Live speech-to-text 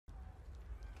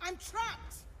I'm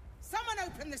trapped! Someone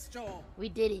open this door! We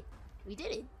did it. We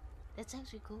did it. That's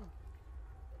actually cool.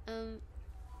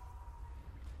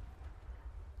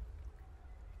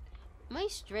 My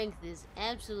strength is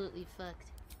absolutely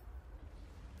fucked.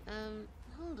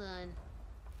 Hold on.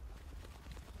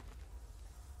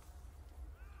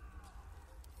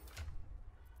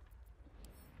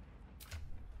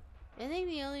 I think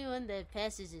the only one that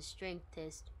passes his strength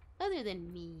test, other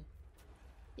than me,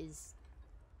 is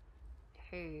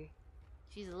her.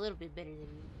 She's a little bit better than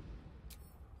me.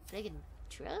 But I can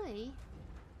try.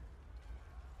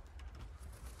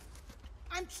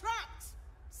 I'm trapped!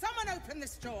 Someone open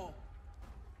this door!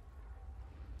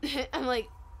 I'm like,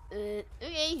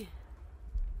 okay.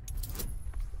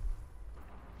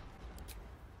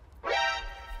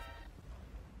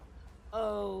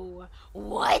 Oh,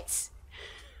 what?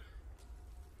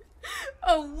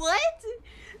 Oh, what?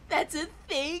 That's a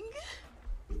thing?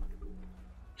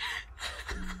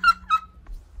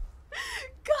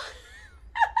 God.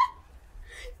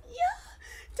 Yeah.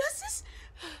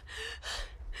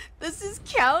 Does this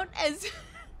count as...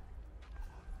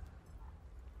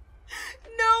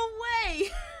 No way.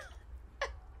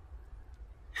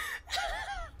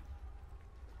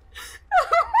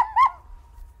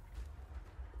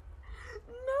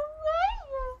 No way.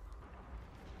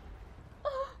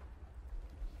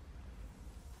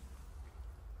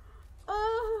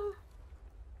 Oh.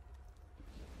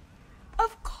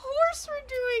 Of course we're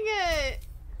doing it.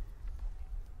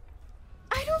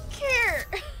 I don't care.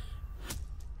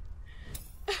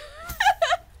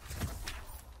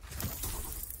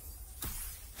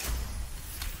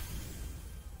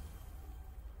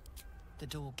 The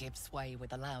door gives way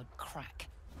with a loud crack.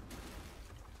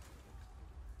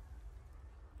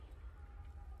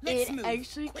 Let's It move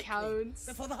actually quickly counts.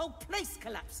 before the whole place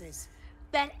collapses.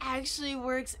 That actually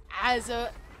works as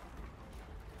a...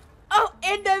 Oh,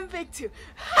 and I'm big too.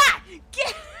 Ha!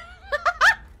 Get...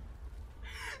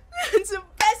 That's the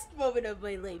best moment of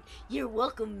my life. You're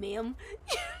welcome, ma'am.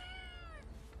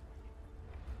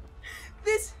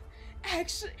 This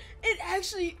actually... It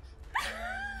actually...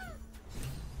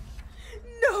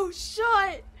 No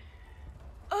shot!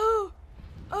 Oh!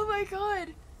 Oh my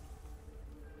god!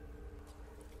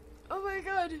 Oh my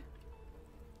god!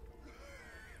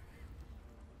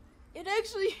 It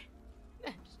actually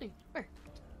worked.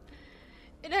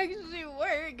 It actually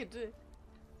worked.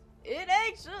 It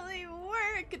actually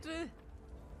worked.